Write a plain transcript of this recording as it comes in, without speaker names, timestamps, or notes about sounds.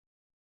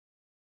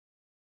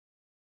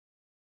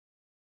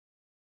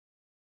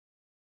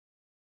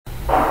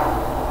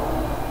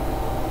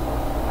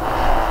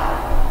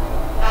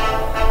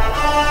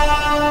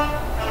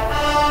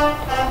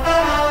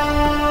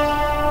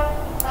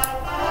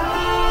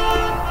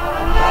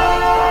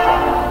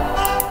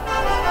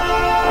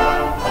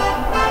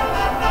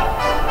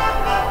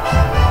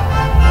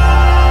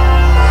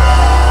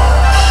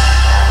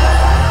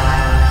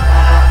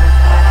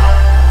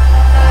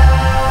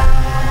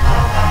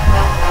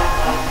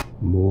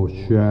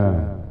Moshe,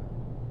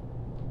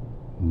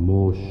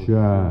 Moshe,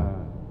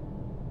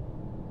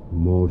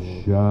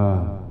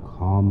 Moshe,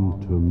 come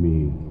to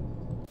me.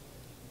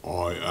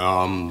 I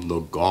am the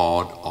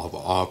God of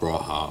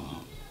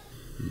Abraham,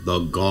 the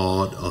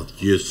God of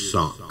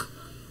Yitzhak,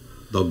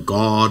 the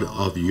God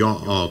of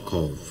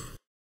Yaakov.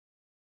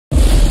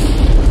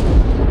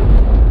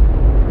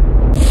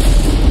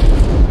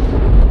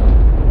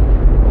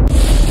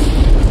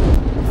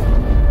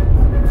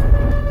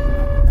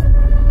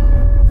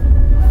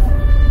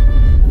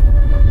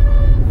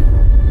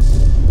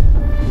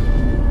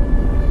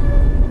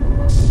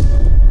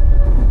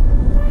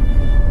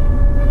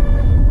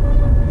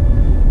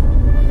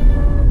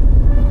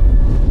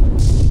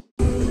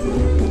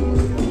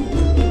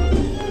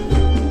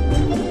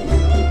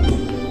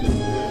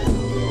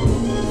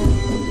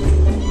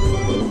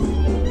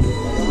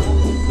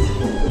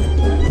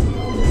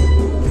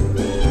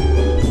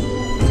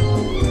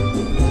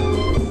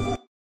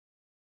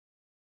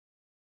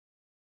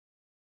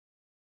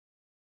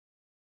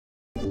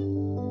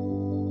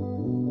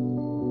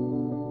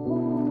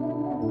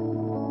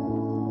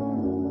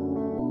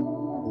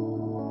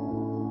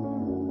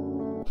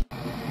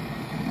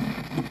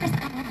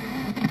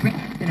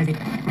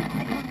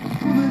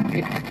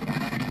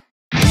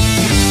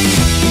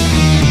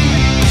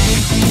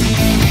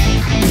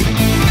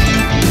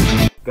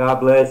 God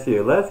bless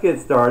you. Let's get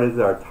started.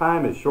 Our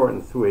time is short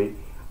and sweet.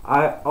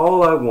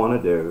 All I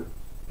want to do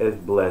is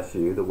bless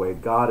you the way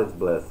God has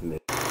blessed me.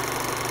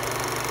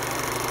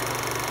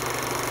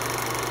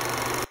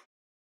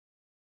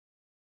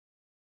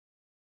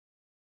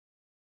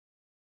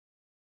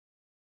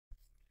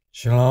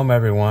 Shalom,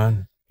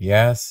 everyone.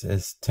 Yes,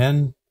 it's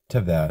 10th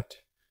Tevet,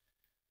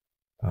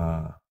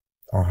 our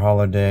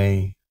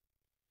holiday,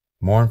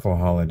 mournful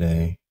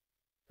holiday,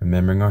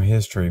 remembering our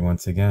history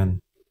once again.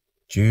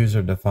 Jews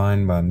are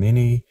defined by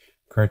many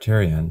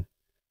criterion,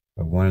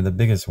 but one of the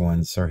biggest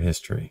ones are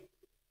history.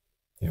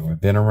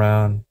 We've been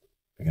around,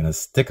 we're going to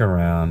stick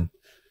around,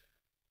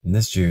 and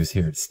this Jew's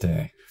here to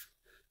stay.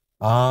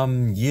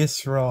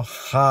 Yisrael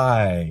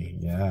Chai.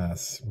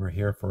 Yes, we're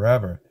here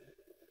forever.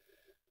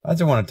 I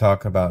just want to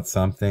talk about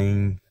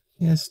something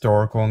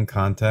historical in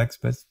context,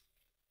 but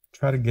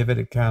try to give it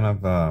a kind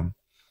of a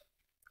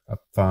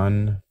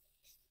fun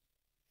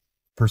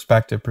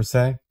perspective, per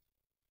se.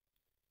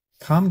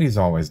 Comedy's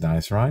always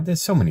nice, right?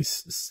 There's so many...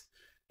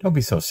 Don't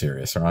be so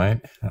serious,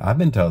 right? I've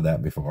been told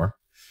that before.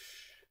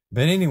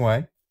 But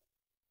anyway,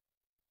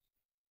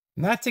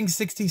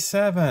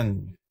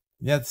 1967.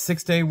 Yeah, the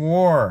 6-Day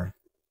War.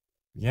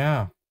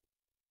 Yeah.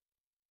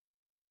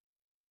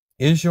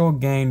 Israel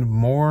gained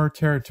more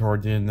territory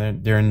during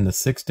the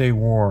 6-Day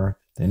War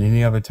than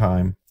any other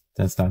time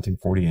since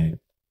 1948.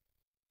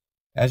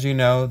 As you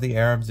know, the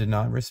Arabs did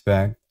not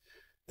respect.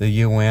 The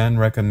UN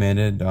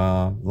recommended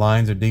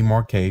lines of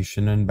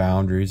demarcation and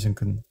boundaries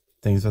and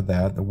things like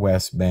that. The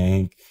West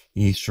Bank,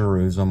 East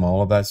Jerusalem,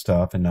 all of that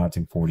stuff in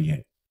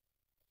 1948.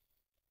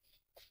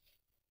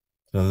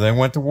 So they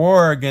went to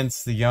war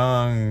against the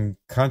young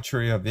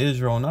country of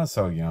Israel, not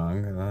so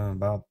young,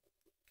 about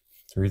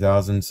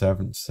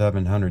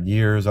 3,700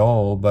 years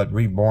old, but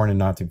reborn in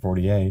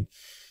 1948.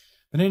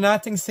 But in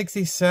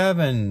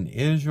 1967,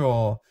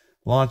 Israel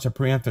launched a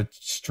preemptive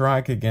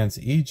strike against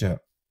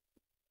Egypt.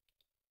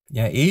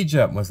 Yeah,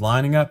 Egypt was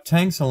lining up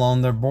tanks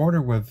along their border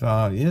with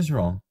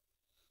Israel.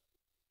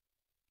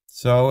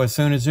 So as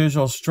soon as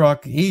Israel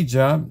struck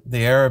Egypt,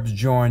 the Arabs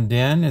joined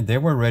in, and they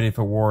were ready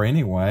for war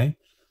anyway.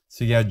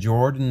 So you had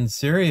Jordan and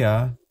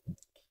Syria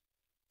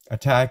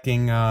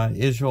attacking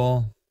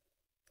Israel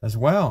as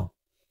well.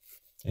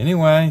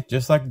 Anyway,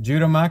 just like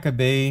Judah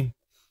Maccabee,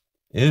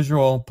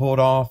 Israel pulled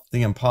off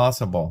the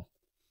impossible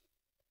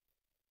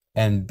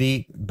and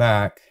beat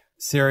back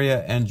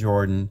Syria and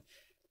Jordan,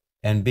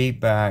 and beat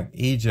back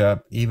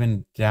Egypt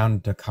even down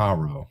to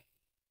Cairo.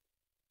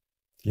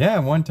 Yeah,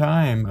 one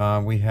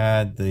time we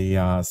had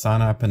the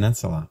Sinai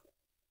Peninsula.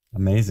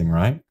 Amazing,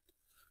 right?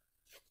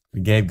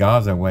 We gave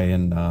Gaza away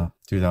in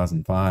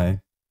 2005.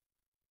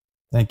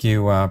 Thank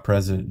you,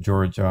 President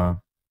George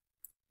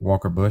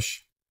Walker Bush.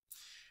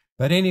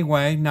 But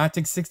anyway,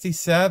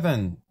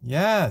 1967,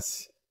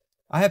 yes.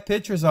 I have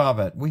pictures of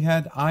it. We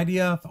had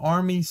IDF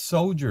Army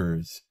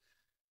soldiers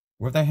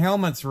with the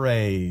helmets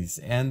raised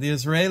and the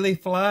Israeli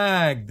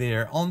flag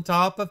there on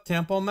top of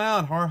Temple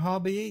Mount, Har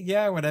Habi.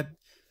 Yeah, with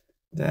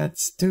that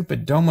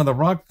stupid Dome of the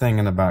Rock thing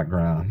in the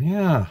background.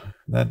 Yeah,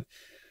 that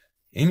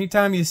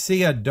anytime you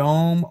see a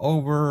dome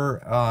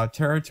over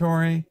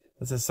territory,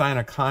 it's a sign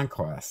of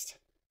conquest.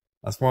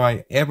 That's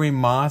why every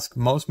mosque,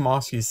 most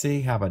mosques you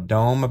see have a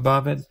dome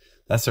above it.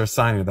 That's their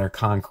sign of their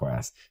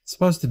conquest. It's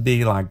supposed to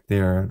be like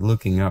they're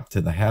looking up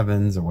to the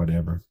heavens or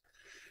whatever.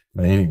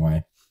 But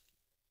anyway.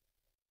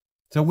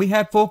 So we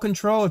had full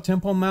control of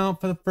Temple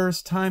Mount for the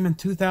first time in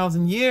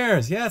 2,000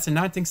 years. Yes, in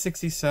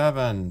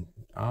 1967.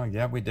 Oh,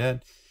 yeah, we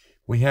did.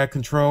 We had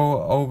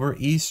control over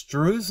East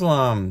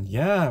Jerusalem.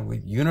 Yeah, we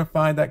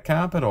unified that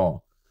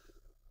capital.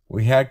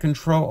 We had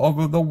control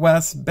over the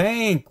West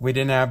Bank we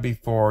didn't have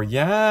before.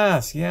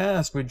 Yes,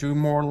 yes, we drew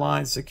more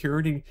lines,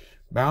 security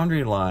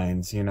boundary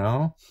lines, you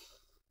know.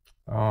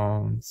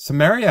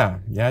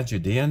 Samaria, yeah,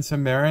 Judea and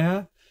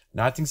Samaria.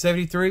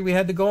 1973, we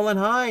had the Golan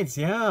Heights,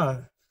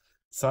 yeah.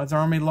 Assad's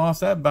army lost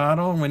that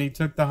battle when he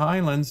took the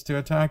highlands to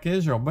attack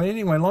Israel. But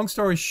anyway, long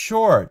story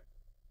short,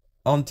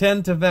 on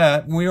 10th of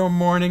Tevet, we are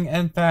mourning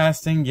and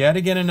fasting yet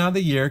again another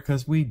year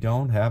because we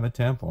don't have a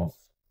temple.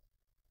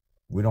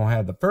 We don't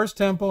have the first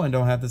temple and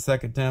don't have the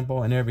second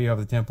temple and every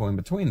other temple in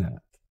between that.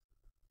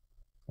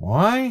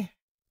 Why?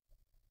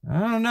 I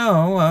don't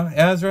know.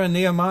 Ezra and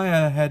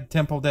Nehemiah had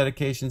temple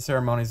dedication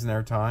ceremonies in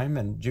their time,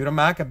 and Judah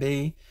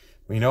Maccabee,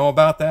 we know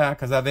about that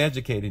because I've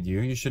educated you.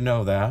 You should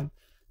know that.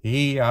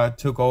 He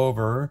took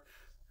over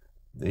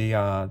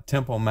the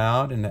Temple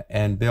Mount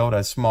and built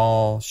a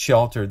small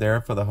shelter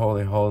there for the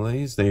Holy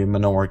Holies, the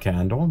menorah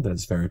candle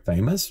that's very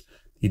famous.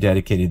 He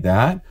dedicated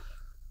that.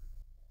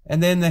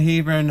 And then the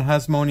Hebron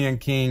Hasmonean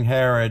king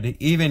Herod,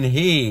 even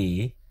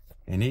he,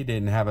 and he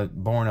didn't have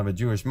it born of a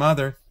Jewish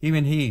mother,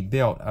 even he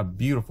built a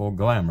beautiful,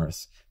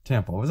 glamorous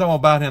temple. It was all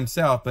about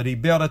himself, but he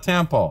built a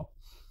temple.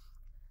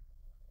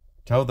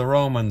 Told the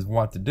Romans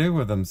what to do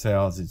with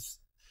themselves.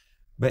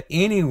 But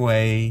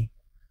anyway,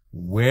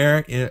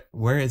 where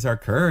is our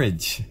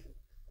courage?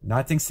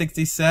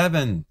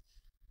 1967,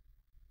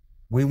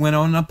 we went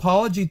on an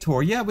apology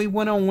tour. Yeah, we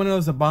went on one of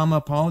those Obama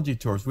apology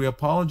tours. We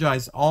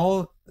apologized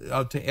all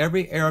to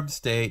every Arab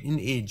state in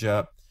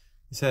Egypt.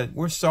 He said,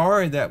 we're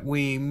sorry that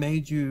we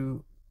made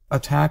you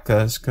attack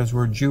us because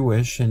we're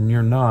Jewish and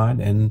you're not,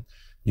 and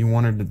you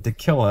wanted to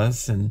kill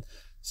us, and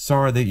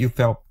sorry that you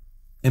felt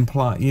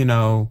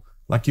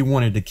like you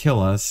wanted to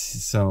kill us.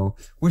 So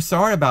we're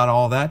sorry about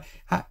all that.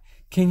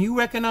 Can you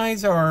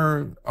recognize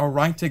our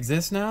right to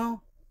exist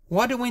now?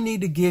 What do we need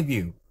to give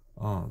you?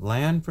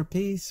 Land for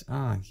peace?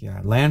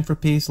 Yeah, land for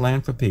peace,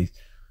 land for peace.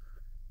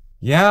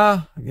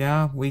 Yeah,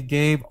 we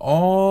gave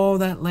all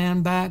that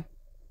land back,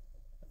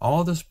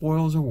 all the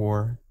spoils of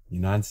war. The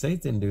United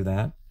States didn't do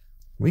that.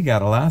 We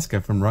got Alaska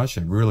from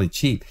Russia really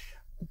cheap.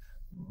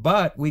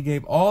 But we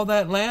gave all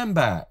that land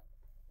back.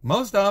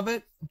 Most of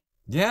it.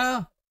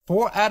 Yeah,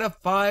 4 out of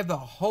 5, the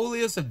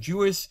holiest of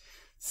Jewish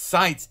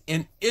sites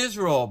in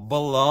Israel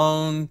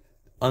belong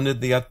under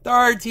the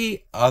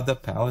authority of the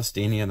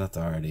Palestinian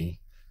Authority.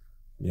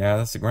 Yeah,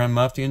 that's the Grand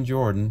Mufti in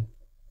Jordan,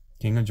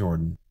 King of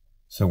Jordan.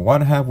 So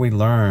what have we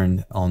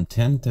learned on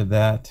 10th of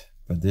Tevet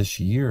for this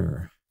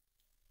year?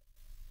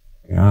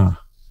 Yeah.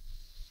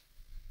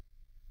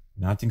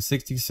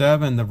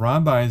 1967, the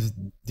rabbis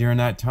during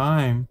that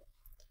time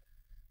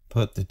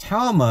put the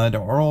Talmud,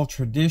 oral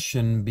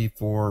tradition,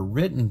 before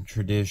written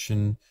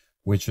tradition,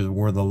 which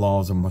were the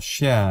laws of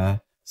Moshe,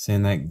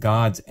 saying that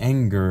God's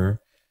anger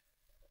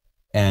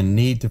and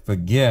need to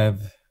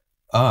forgive,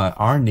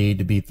 our need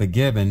to be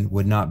forgiven,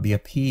 would not be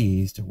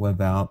appeased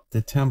without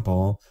the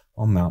temple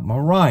on Mount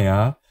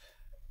Moriah.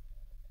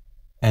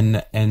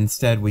 And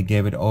instead we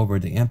gave it over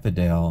to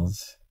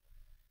infidels.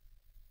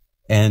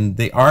 And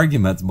the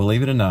arguments,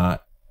 believe it or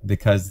not,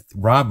 because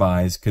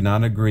rabbis could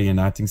not agree in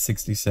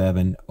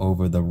 1967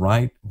 over the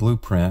right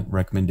blueprint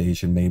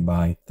recommendation made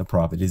by the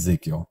prophet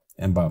Ezekiel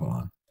in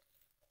Babylon.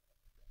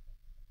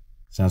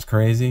 Sounds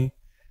crazy?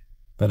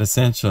 But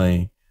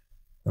essentially,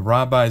 the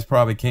rabbis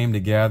probably came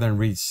together and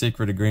reached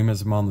secret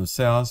agreements among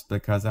themselves,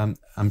 because I'm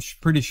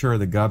pretty sure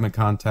the government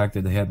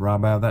contacted the head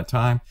rabbi of that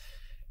time,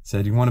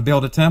 said, you want to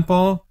build a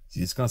temple?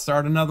 You're just going to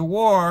start another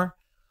war?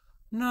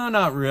 No,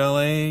 not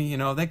really. You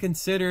know, they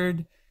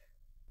considered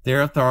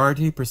their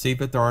authority,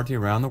 perceived authority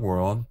around the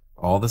world,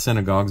 all the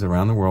synagogues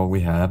around the world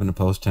we have in the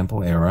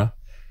post-temple era.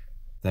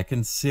 They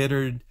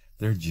considered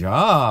their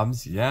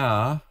jobs,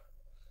 yeah.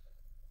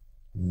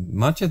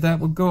 Much of that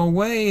would go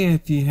away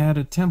if you had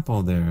a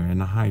temple there and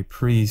a high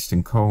priest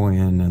and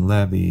Cohen and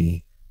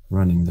Levy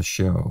running the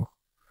show.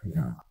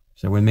 Yeah.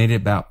 So we made it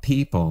about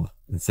people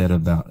instead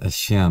of about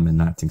Hashem in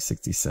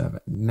 1967.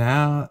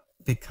 Now,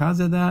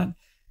 because of that,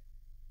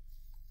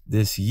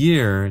 this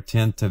year,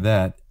 10th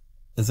Tevet,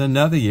 is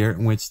another year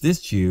in which this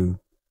Jew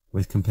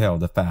was compelled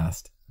to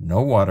fast.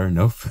 No water,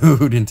 no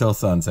food until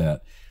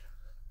sunset.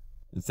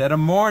 Instead of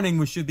mourning,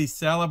 we should be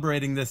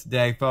celebrating this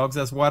day, folks.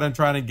 That's what I'm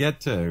trying to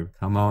get to.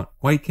 Come on.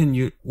 What can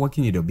you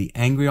do? Be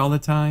angry all the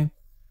time?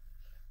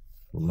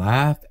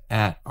 Laugh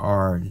at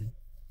our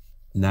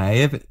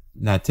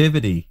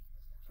naivety,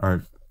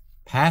 or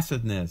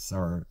passiveness,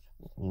 or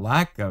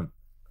lack of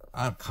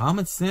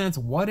common sense,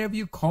 whatever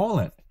you call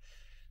it.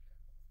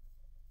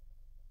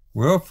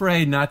 We're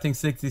afraid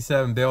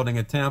 1967 building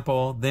a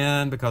temple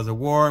then because of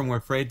war, and we're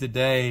afraid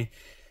today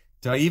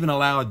to even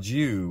allow a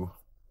Jew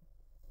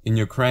in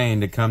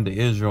Ukraine to come to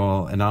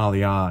Israel and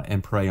Aliyah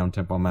and pray on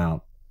Temple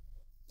Mount.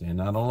 They're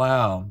not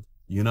allowed.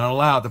 You're not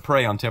allowed to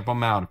pray on Temple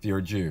Mount if you're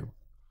a Jew.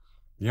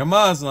 If you're a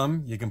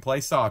Muslim, you can play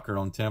soccer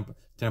on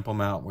Temple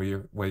Mount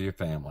with your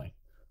family.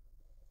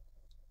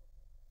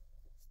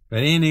 But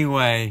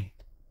anyway,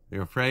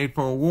 they're afraid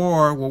for a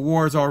war. Well,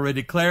 war is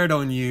already declared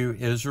on you,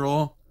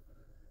 Israel.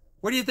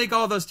 Where do you think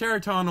all those terror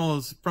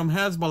tunnels from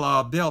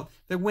Hezbollah built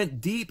that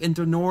went deep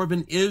into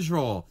northern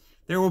Israel?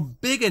 They were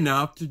big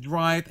enough to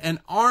drive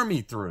an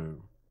army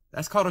through.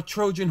 That's called a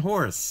Trojan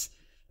horse.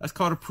 That's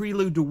called a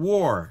prelude to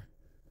war.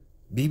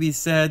 Bibi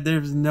said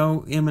there's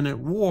no imminent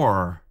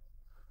war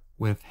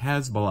with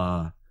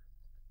Hezbollah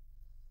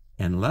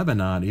and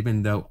Lebanon,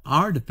 even though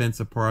our Defense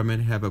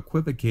Department have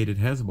equivocated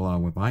Hezbollah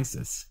with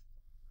ISIS.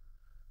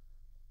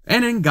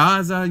 And in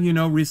Gaza, you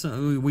know,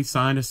 recently we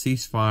signed a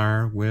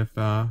ceasefire with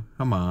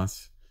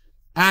Hamas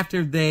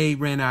after they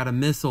ran out of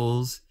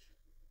missiles,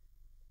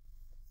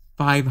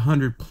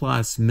 500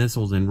 plus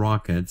missiles and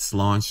rockets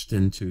launched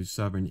into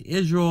southern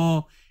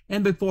Israel.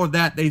 And before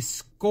that, they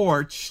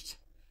scorched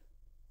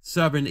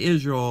southern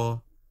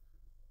Israel,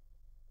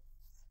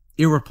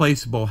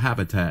 irreplaceable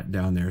habitat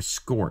down there,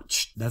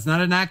 scorched. That's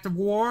not an act of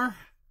war.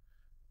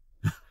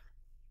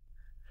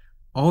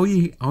 all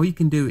you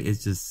can do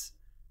is just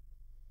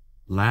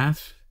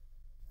laugh,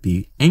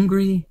 be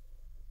angry,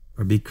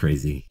 or be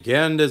crazy.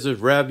 Again, this is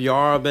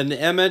Rabbi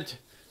ben-Emmett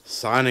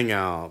signing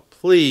out.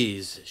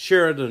 Please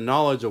share the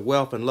knowledge of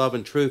wealth and love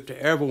and truth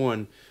to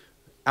everyone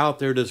out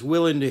there that's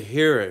willing to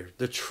hear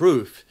the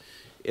truth.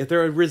 If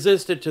they're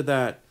resistant to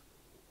that,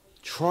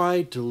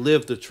 try to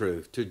live the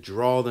truth, to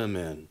draw them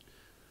in.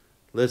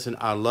 Listen,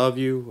 I love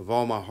you with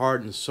all my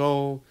heart and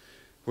soul.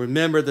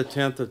 Remember the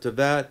 10th of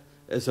Tevet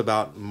is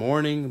about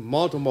mourning,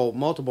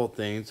 multiple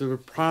things.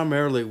 But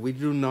primarily, we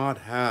do not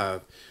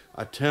have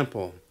a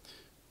temple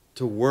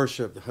to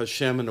worship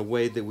Hashem in the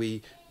way that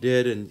we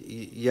did in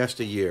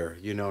yesteryear,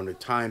 you know, in the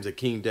times of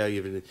King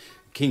David,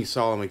 King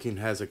Solomon, King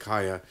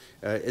Hezekiah.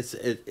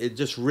 It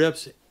just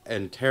rips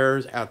and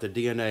tears out the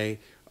DNA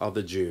of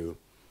the Jew.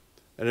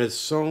 And there's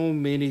so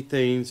many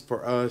things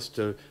for us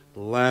to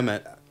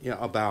lament, you know,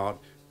 about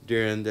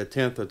during the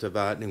 10th of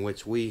Tevet, in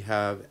which we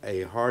have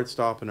a hard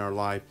stop in our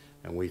life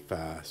and we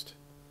fast.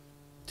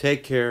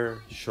 Take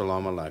care.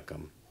 Shalom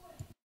Aleichem.